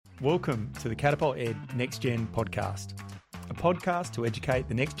Welcome to the Catapult Ed Next Gen podcast, a podcast to educate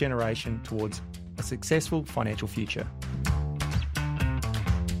the next generation towards a successful financial future.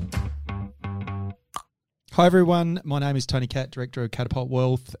 Hi everyone, my name is Tony Catt, Director of Catapult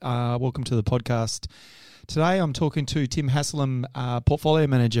Wealth. Welcome to the podcast. Today I'm talking to Tim Haslam, Portfolio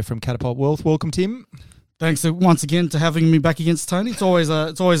Manager from Catapult Wealth. Welcome, Tim. Thanks once again to having me back against Tony. It's always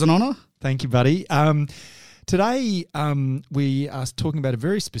an honour. Thank you, buddy. Today, we are talking about a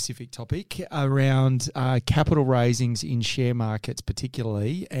very specific topic around capital raisings in share markets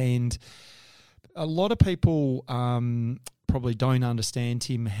particularly, and a lot of people probably don't understand,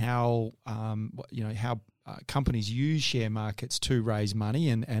 Tim, how companies use share markets to raise money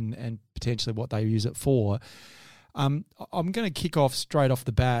and potentially what they use it for. I'm going to kick off straight off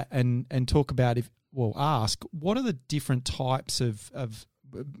the bat and talk about ask what are the different types of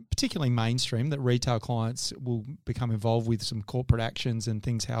particularly mainstream, that retail clients will become involved with some corporate actions and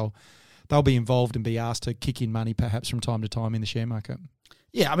things, how they'll be involved and be asked to kick in money perhaps from time to time in the share market.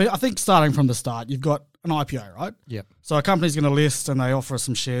 Yeah, I mean, I think starting from the start, you've got an IPO, right? Yep. So a company's going to list and they offer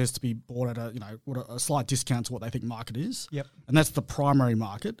some shares to be bought at a slight discount to what they think market is. Yep. And that's the primary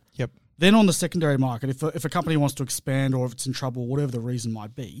market. Yep. Then on the secondary market, if a company wants to expand or if it's in trouble, whatever the reason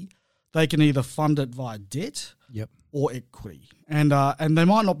might be, they can either fund it via debt. Yep. Or equity. And they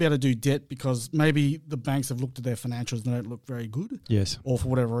might not be able to do debt because maybe the banks have looked at their financials and they don't look very good. Yes. Or for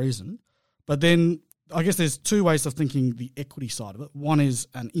whatever reason. But then I guess there's two ways of thinking the equity side of it. One is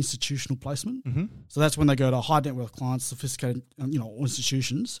an institutional placement. Mm-hmm. So that's when they go to high net worth clients, sophisticated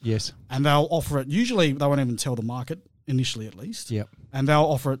institutions. Yes. And they'll offer it. Usually they won't even tell the market, initially at least. Yep. And they'll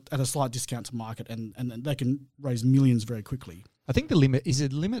offer it at a slight discount to market and they can raise millions very quickly. I think the limit,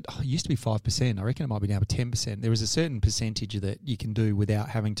 it used to be 5%. I reckon it might be now 10%. There is a certain percentage that you can do without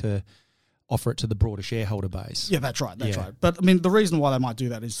having to offer it to the broader shareholder base. Yeah, that's right. Right. But I mean, the reason why they might do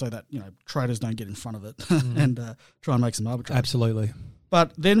that is so that, traders don't get in front of it and try and make some arbitrage. Absolutely.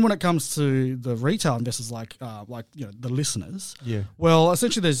 But then when it comes to the retail investors like the listeners, yeah. Well,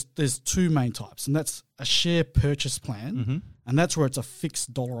 essentially there's two main types, and that's a share purchase plan, mm-hmm. and that's where it's a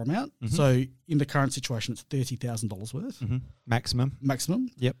fixed dollar amount. Mm-hmm. So in the current situation, it's $30,000 worth. Mm-hmm. Maximum.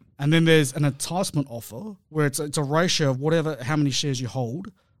 Yep. And then there's an enticement offer where it's a ratio of how many shares you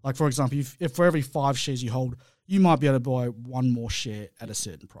hold. Like, for example, if for every 5 shares you hold, you might be able to buy one more share at a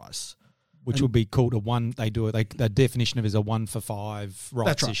certain price. Which would be called a one. They do it. The definition of it is a 1-for-5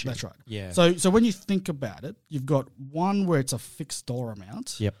 rights issue. That's right. Yeah. So when you think about it, you've got one where it's a fixed dollar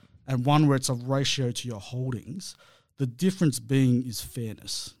amount. Yep. And one where it's a ratio to your holdings. The difference being is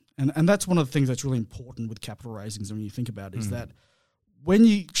fairness, and that's one of the things that's really important with capital raisings. And when you think about it, is that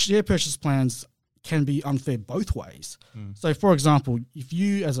when share purchase plans can be unfair both ways. So, for example, if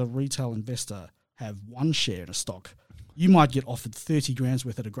you as a retail investor have one share in a stock, you might get offered 30 grand's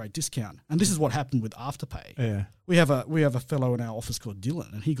worth at a great discount. And this is what happened with Afterpay. Yeah. We have a fellow in our office called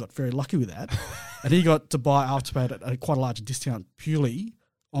Dylan, and he got very lucky with that. And he got to buy Afterpay at quite a large discount purely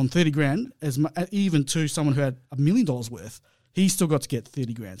on 30 grand, even to someone who had $1 million worth. He still got to get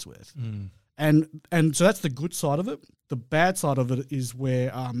 30 grand's worth. And so that's the good side of it. The bad side of it is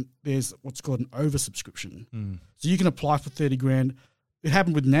where there's what's called an oversubscription. So you can apply for 30 grand. It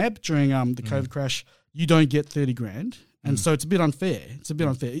happened with NAB during the COVID crash. You don't get 30 grand. And so it's a bit unfair.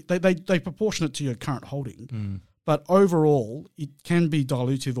 They proportion it to your current holding. But overall, it can be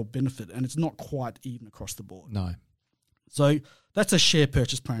dilutive or benefit, and it's not quite even across the board. No. So that's a share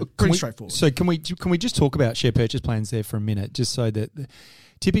purchase plan. Pretty straightforward. So can we just talk about share purchase plans there for a minute, just so that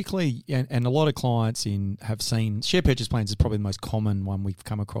typically, and a lot of clients have seen, share purchase plans is probably the most common one we've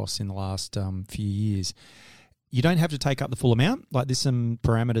come across in the last few years. You don't have to take up the full amount. Like, there's some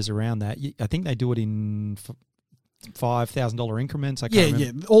parameters around that. I think they do it in $5,000 increments. I can't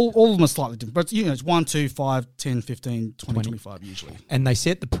remember. All of them are slightly different. But it's 1, 2, 5, 10, 15, 20, 25 usually. And they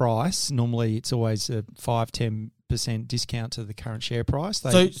set the price. Normally it's always a 5-10% discount to the current share price.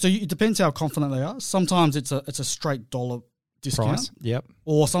 So it depends how confident they are. Sometimes it's a straight dollar discount. Price. Yep.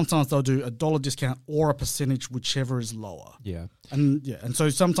 Or sometimes they'll do a dollar discount or a percentage, whichever is lower. Yeah. And so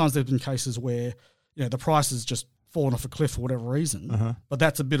sometimes there's been cases where the price has just fallen off a cliff for whatever reason, but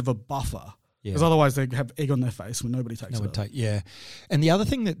that's a bit of a buffer. Because otherwise they have egg on their face when nobody takes it. Yeah. And the other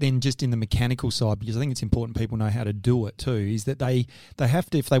thing that then just in the mechanical side, because I think it's important people know how to do it too, is that they have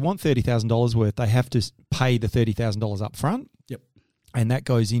to, if they want $30,000 worth, they have to pay the $30,000 up front. Yep. And that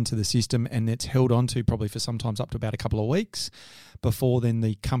goes into the system and it's held on to probably for sometimes up to about a couple of weeks before then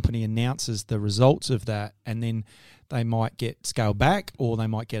the company announces the results of that, and then they might get scaled back or they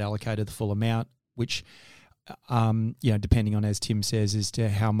might get allocated the full amount, which depending on, as Tim says, as to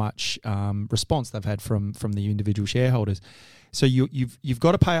how much response they've had from the individual shareholders. So you've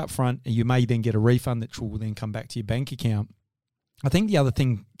got to pay up front, and you may then get a refund that will then come back to your bank account. I think the other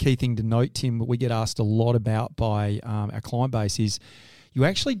key thing to note, Tim, what we get asked a lot about by our client base is you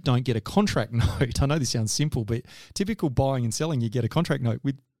actually don't get a contract note. I know this sounds simple, but typical buying and selling, you get a contract note.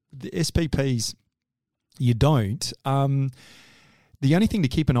 With the SPPs, you don't. The only thing to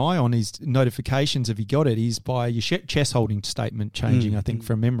keep an eye on is notifications, if you got it, is by your CHESS holding statement changing, I think,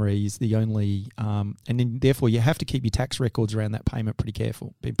 from memory is the only... and then therefore you have to keep your tax records around that payment pretty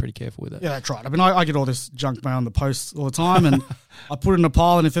careful, be pretty careful with it. Yeah, that's right. I mean, I get all this junk mail in the post all the time, and I put it in a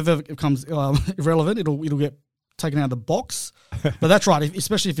pile, and if it ever becomes irrelevant, it'll get taken out of the box. But that's right,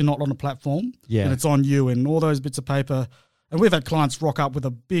 especially if you're not on a platform, and it's on you and all those bits of paper. And we've had clients rock up with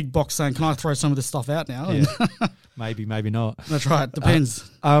a big box saying, "Can I throw some of this stuff out now?" Yeah. Maybe not. That's right. Depends.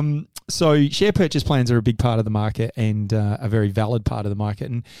 So share purchase plans are a big part of the market and a very valid part of the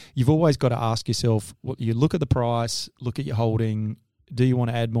market. And you've always got to ask yourself, you look at the price, look at your holding. Do you want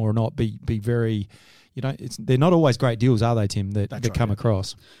to add more or not? Be very, they're not always great deals, are they, Tim? That come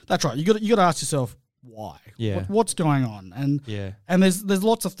across. That's right. You got to ask yourself why. Yeah. What's going on? And there's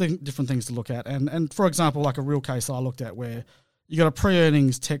lots of different things to look at. And for example, like a real case I looked at where you got a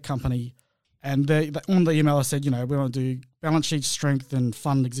pre-earnings tech company, and they on the email I said, we want to do balance sheet strength and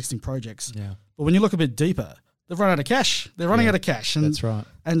fund existing projects. Yeah. But when you look a bit deeper, they've run out of cash. They're running out of cash. And, that's right.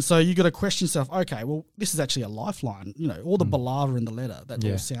 And so you got to question yourself, okay, well, this is actually a lifeline. All the balava in the letter, that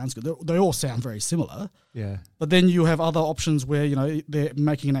all sounds good. They all sound very similar. Yeah. But then you have other options where, they're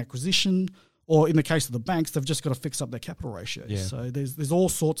making an acquisition, or in the case of the banks, they've just got to fix up their capital ratios. Yeah. So there's all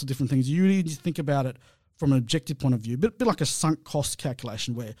sorts of different things. You need to think about it from an objective point of view, a bit like a sunk cost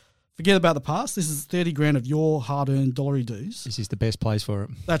calculation where forget about the past. This is 30 grand of your hard-earned dollary dues. This is the best place for it.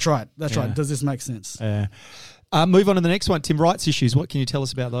 That's right. That's right. Does this make sense? Move on to the next one, Tim. Rights issues. What can you tell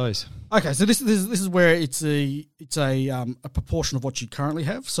us about those? Okay, so this is where it's a proportion of what you currently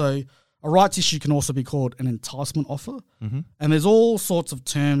have. So a rights issue can also be called an enticement offer, and there's all sorts of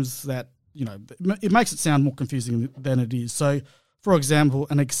terms that it makes it sound more confusing than it is. So, for example,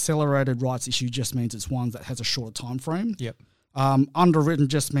 an accelerated rights issue just means it's one that has a shorter time frame. Yep. Underwritten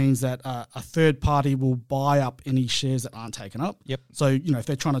just means that a third party will buy up any shares that aren't taken up. Yep. So, if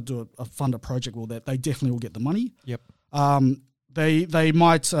they're trying to do a fund a project, well, they definitely will get the money. Yep. They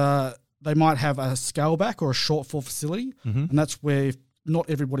might have a scale back or a shortfall facility, and that's where if not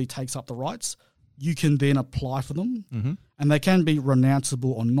everybody takes up the rights, you can then apply for them, and they can be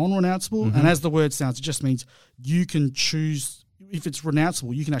renounceable or non-renounceable. And as the word sounds, it just means you can choose. If it's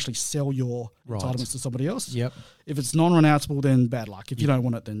renounceable, you can actually sell your entitlements to somebody else. Yep. If it's non-renounceable, then bad luck. If you don't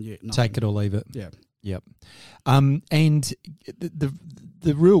want it, then take it or leave it. Yeah. Yep. And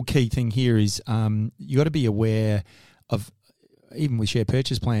the real key thing here is you got to be aware of, even with share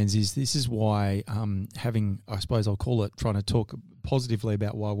purchase plans, this is why having, I suppose I'll call it, trying to talk positively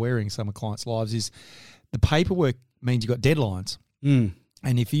about why wearing some of clients' lives is the paperwork means you've got deadlines.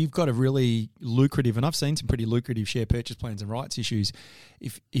 And if you've got a really lucrative, and I've seen some pretty lucrative share purchase plans and rights issues,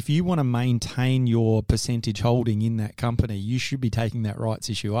 if you want to maintain your percentage holding in that company, you should be taking that rights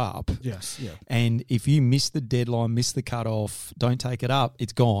issue up. Yes, yeah. And if you miss the deadline, miss the cutoff, don't take it up,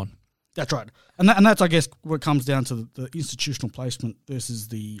 it's gone. That's right. And that's, I guess, what comes down to the institutional placement versus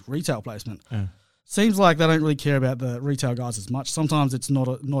the retail placement. Yeah. Seems like they don't really care about the retail guys as much. Sometimes it's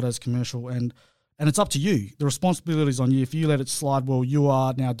not as commercial, and it's up to you. The responsibility is on you. If you let it slide, well, you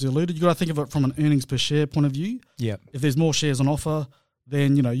are now diluted. You've got to think of it from an earnings per share point of view. Yeah. If there's more shares on offer,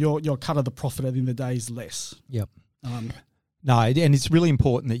 then your cut of the profit at the end of the day is less. Yep. No, and it's really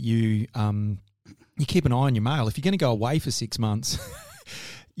important that you keep an eye on your mail. If you're going to go away for 6 months,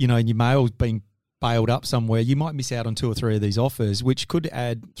 and your mail's been bailed up somewhere, you might miss out on 2 or 3 of these offers, which could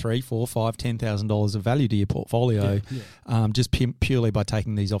add $3,000, $4,000, $5,000, $10,000 of value to your portfolio, just purely by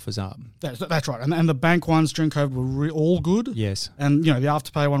taking these offers up. That's right, and the bank ones during COVID were all good. Yes, and the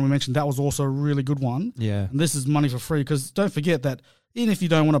Afterpay one we mentioned, that was also a really good one. Yeah, and this is money for free, because don't forget that even if you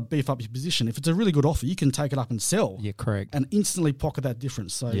don't want to beef up your position, if it's a really good offer, you can take it up and sell. Yeah, correct, and instantly pocket that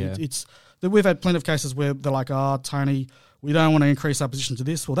difference. So it's we've had plenty of cases where they're like, Tony, we don't want to increase our position to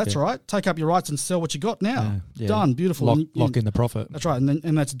this. Well, that's all right. Take up your rights and sell what you got now. Yeah. Done. Beautiful. Lock in the profit. That's right.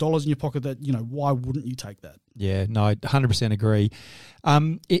 And that's dollars in your pocket that, why wouldn't you take that? Yeah, no, I 100% agree.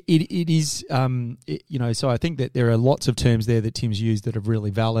 It is, so I think that there are lots of terms there that Tim's used that are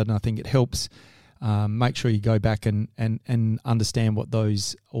really valid, and I think it helps make sure you go back and understand what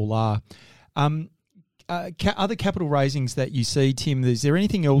those all are. Other capital raisings that you see, Tim, is there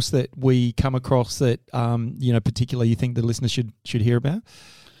anything else that we come across that, particularly you think the listeners should hear about?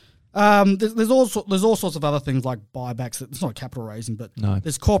 There's all sorts of other things like buybacks. It's not capital raising, but No.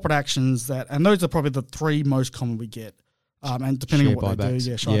 there's corporate actions and those are probably the three most common we get. And depending Share on what buybacks.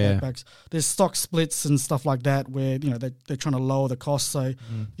 they do, share buybacks. There's stock splits and stuff like that where they're trying to lower the cost. So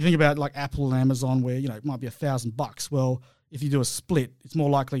you think about like Apple and Amazon where it might be $1,000. Well, if you do a split, it's more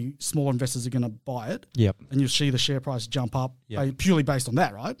likely small investors are going to buy it. Yep. And you'll see the share price jump up Yep. purely based on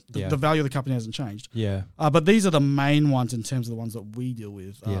that, right? The value of the company hasn't changed. Yeah. But these are the main ones in terms of the ones that we deal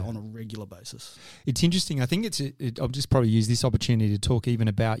with Yeah. on a regular basis. It's interesting. I think I'll just probably use this opportunity to talk even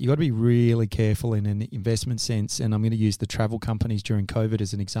about, you got to be really careful in an investment sense. And I'm going to use the travel companies during COVID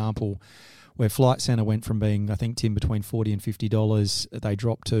as an example, where Flight Centre went from being, I think, Tim, between $40 and $50. They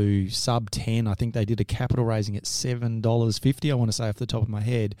dropped to sub 10. I think they did a capital raising at $7.50, I want to say off the top of my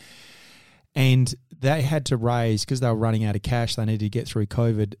head. And they had to raise, because they were running out of cash, they needed to get through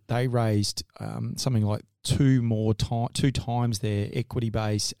COVID. They raised something like two times their equity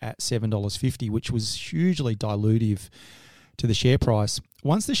base at $7.50, which was hugely dilutive to the share price.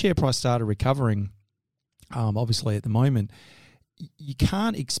 Once the share price started recovering, obviously at the moment, you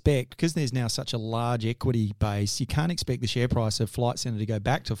can't expect, because there's now such a large equity base, you can't expect the share price of Flight Centre to go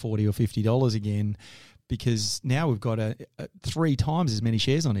back to $40 or $50 again, because now we've got a 3 times as many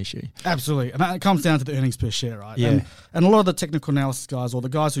shares on issue. Absolutely. And that comes down to the earnings per share, right? Yeah. And a lot of the technical analysis guys, or the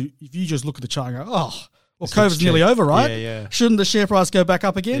guys who, if you just look at the chart and go, well, This COVID's looks nearly cheap. over, right? Yeah. Shouldn't the share price go back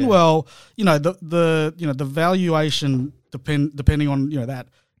up again? Yeah. Well, the valuation depending on that.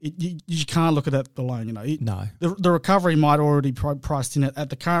 You can't look at that alone. No. The recovery might already priced in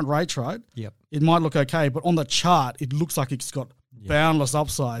at the current rates, right? Yep. It might look okay, but on the chart, it looks like it's got boundless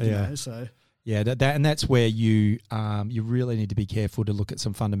upside. Yeah. So Yeah, and that's where you really need to be careful to look at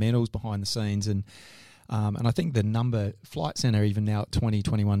some fundamentals behind the scenes, and I think the number Flight Centre even now at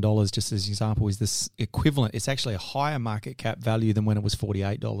 $21, just as an example, is this equivalent. It's actually a higher market cap value than when it was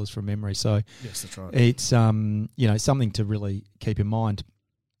 $48 from memory. So yes, that's right. It's something to really keep in mind.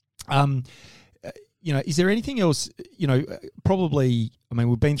 Is there anything else? Probably. I mean,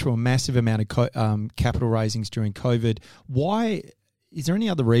 we've been through a massive amount of capital raisings during COVID. Why? Is there any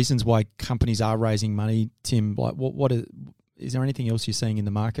other reasons why companies are raising money, Tim? Like, is there anything else you're seeing in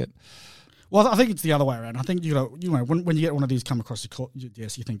the market? Well, I think it's the other way around. I think when you get one of these come across your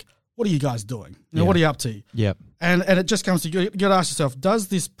desk, you think, "What are you guys doing? What are you up to?" Yeah, and it just comes to you got to ask yourself: does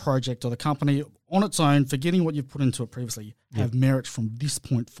this project or the company on its own, forgetting what you've put into it previously, have merit from this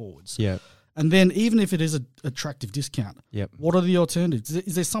point forwards? Yeah. And then even if it is an attractive discount, what are the alternatives?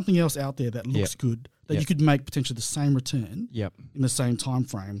 Is there something else out there that looks good that you could make potentially the same return in the same time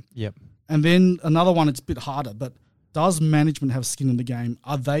frame? Yep. And then another one, it's a bit harder, but does management have skin in the game?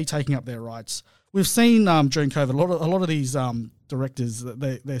 Are they taking up their rights? We've seen during COVID a lot of these directors,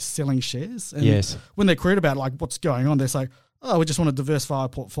 they're selling shares. And when they're queried about like what's going on, they say, "Oh, we just want to diversify our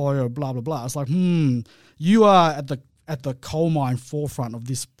portfolio, blah blah blah." It's like, you are at the coal mine forefront of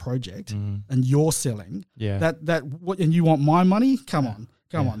this project, and you're selling. Yeah. And you want my money? Come on.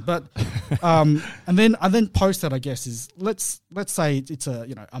 But and then post that, I guess, is let's say it's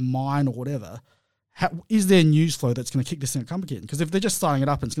a mine or whatever. Is there news flow that's going to kick this thing up again? Because if they're just starting it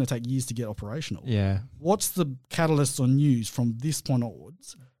up and it's going to take years to get operational, what's the catalyst or news from this point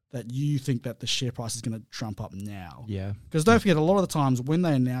onwards that you think that the share price is going to trump up now? Yeah. Because don't forget, a lot of the times when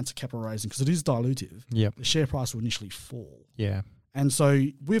they announce a capital raising, because it is dilutive, the share price will initially fall. Yeah. And so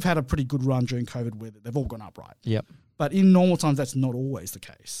we've had a pretty good run during COVID where they've all gone up, right? Yep. But in normal times, that's not always the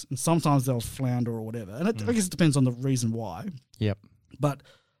case. And sometimes they'll flounder or whatever. And I guess it depends on the reason why. Yep. But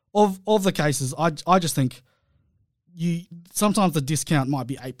of the cases, I just think sometimes the discount might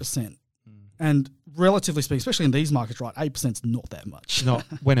be 8%. And relatively speaking, especially in these markets, right, 8% is not that much. Not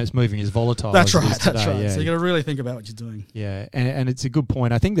when it's moving as volatile. That's right. That's right. Yeah. So you got to really think about what you're doing. Yeah, and it's a good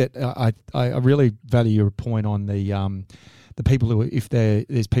point. I think that I really value your point on the people who, if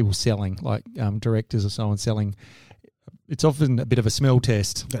there's people selling, like directors or so on selling, it's often a bit of a smell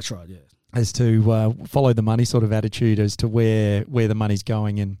test. That's right. Yeah. As to follow the money sort of attitude as to where the money's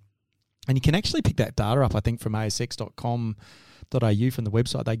going, and you can actually pick that data up. I think from asx.com.au from the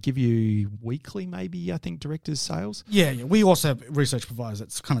website, they give you weekly, maybe, I think, directors' sales. Yeah. We also have research providers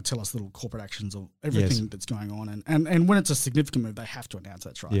that kind of tell us little corporate actions of everything that's going on, and when it's a significant move, they have to announce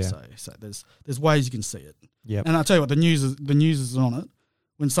that's right. Yeah. So there's ways you can see it. Yeah. And I'll tell you what, the news is on it.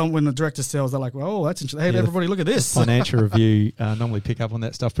 When the director sells, they're like, "Well, that's interesting. Hey, everybody, look at this." Financial Review normally pick up on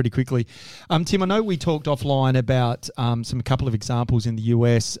that stuff pretty quickly. Tim, I know we talked offline about a couple of examples in the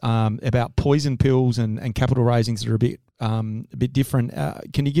US about poison pills and capital raisings that are a bit different.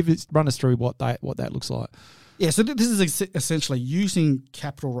 Can you run us through what that looks like? Yeah, so this is essentially using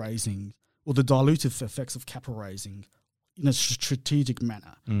capital raising or the dilutive effects of capital raising in a strategic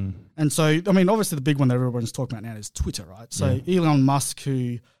manner. And so, I mean, obviously the big one that everyone's talking about now is Twitter, right? So Elon Musk,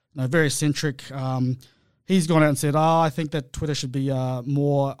 who, very eccentric, he's gone out and said, I think that Twitter should be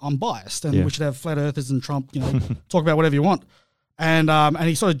more unbiased and we should have flat earthers and Trump, talk about whatever you want. And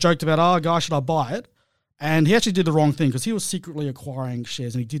he sort of joked about, guys, should I buy it? And he actually did the wrong thing because he was secretly acquiring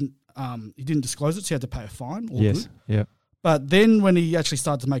shares and he didn't disclose it, so he had to pay a fine. Yes, yeah. But then when he actually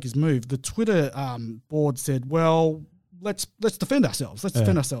started to make his move, the Twitter board said, well, let's defend ourselves. Let's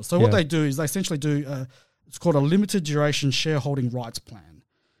defend ourselves. So what they do is they essentially do, it's called a limited duration shareholding rights plan.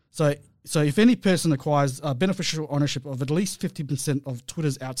 So if any person acquires beneficial ownership of at least 50% of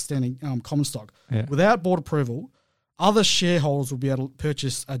Twitter's outstanding common stock without board approval, other shareholders will be able to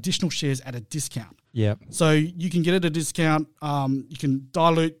purchase additional shares at a discount. Yeah. So you can get it at a discount. You can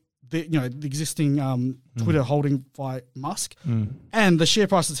dilute the existing Twitter holding by Musk, and the share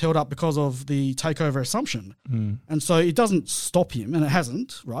price is held up because of the takeover assumption. And so it doesn't stop him, and it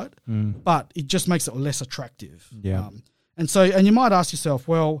hasn't, right? But it just makes it less attractive. Yeah. And you might ask yourself,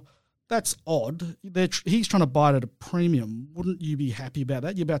 well, that's odd. He's trying to buy it at a premium. Wouldn't you be happy about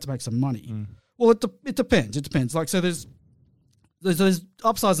that? You're about to make some money. Well, it depends. It depends. Like, so there's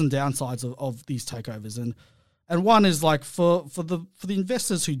upsides and downsides of these takeovers, and one is like for the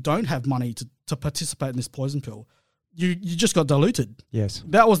investors who don't have money to participate in this poison pill, you just got diluted. Yes,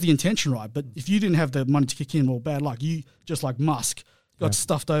 that was the intention, right? But if you didn't have the money to kick in, well, bad luck. You just like Musk got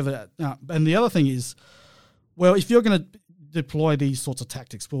stuffed over. And the other thing is, well, if you're going to deploy these sorts of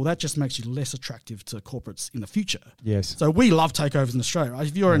tactics, well, that just makes you less attractive to corporates in the future. Yes. So we love takeovers in Australia, right?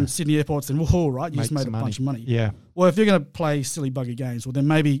 If you're in Sydney airports, then whoa, right, you just made a bunch of money. Yeah. Well, if you're going to play silly buggy games, well, then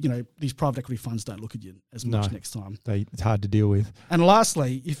maybe, these private equity funds don't look at you as much next time. It's hard to deal with. And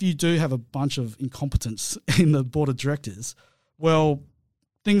lastly, if you do have a bunch of incompetence in the board of directors, well,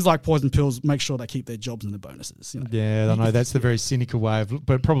 things like poison pills make sure they keep their jobs and their bonuses. Yeah, I know that's the very cynical way of,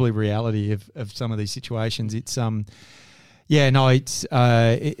 but probably reality of some of these situations. It's it's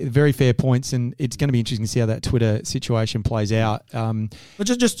very fair points, and it's going to be interesting to see how that Twitter situation plays out. But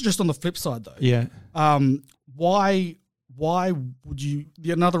just on the flip side, though, why would you?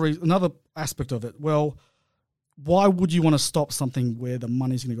 Another aspect of it. Well, why would you want to stop something where the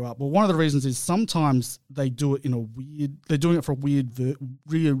money's going to go up? Well, one of the reasons is sometimes they do it they're doing it for a weird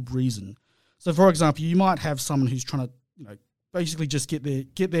reason. So, for example, you might have someone who's trying to, basically just get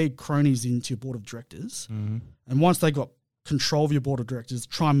their cronies into your board of directors, and once they got control of your board of directors,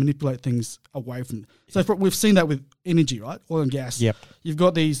 try and manipulate things away from. So we've seen that with energy, right? Oil and gas. Yep. You've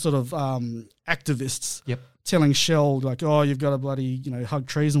got these sort of activists. Yep. Telling Shell like, oh, you've got to bloody hug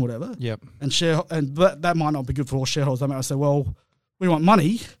trees and whatever. Yep. And that might not be good for all shareholders. They might say, well, we want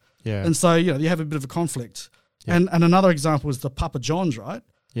money. Yeah. And so you have a bit of a conflict. Yep. And another example is the Papa John's, right?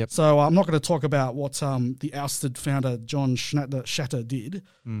 Yep. So I'm not going to talk about what the ousted founder John Shatter did.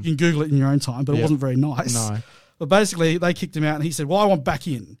 You can Google it in your own time, but it wasn't very nice. No. But basically, they kicked him out, and he said, well, I want back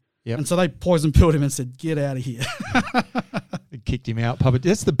in. Yep. And so they poison pilled him and said, get out of here. Kicked him out.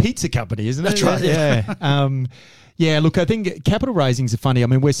 That's the pizza company, isn't it? That's right. Yeah. Look, I think capital raisings are funny. I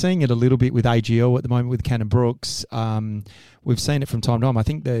mean, we're seeing it a little bit with AGL at the moment with Cannon Brooks. We've seen it from time to time. I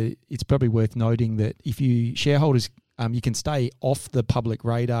think it's probably worth noting that if you shareholders, you can stay off the public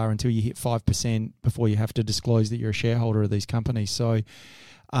radar until you hit 5% before you have to disclose that you're a shareholder of these companies. So,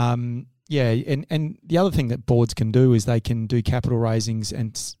 and the other thing that boards can do is they can do capital raisings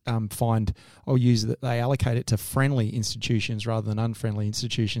and they allocate it to friendly institutions rather than unfriendly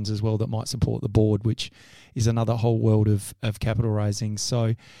institutions as well that might support the board, which is another whole world of capital raising.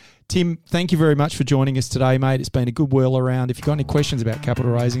 So, Tim, thank you very much for joining us today, mate. It's been a good whirl around. If you've got any questions about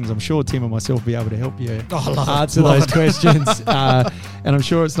capital raisings, I'm sure Tim and myself will be able to help you answer those questions. And I'm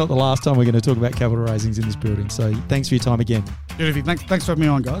sure it's not the last time we're going to talk about capital raisings in this building. So thanks for your time again. Beautiful. Thanks for having me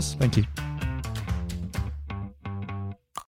on, guys. Thank you.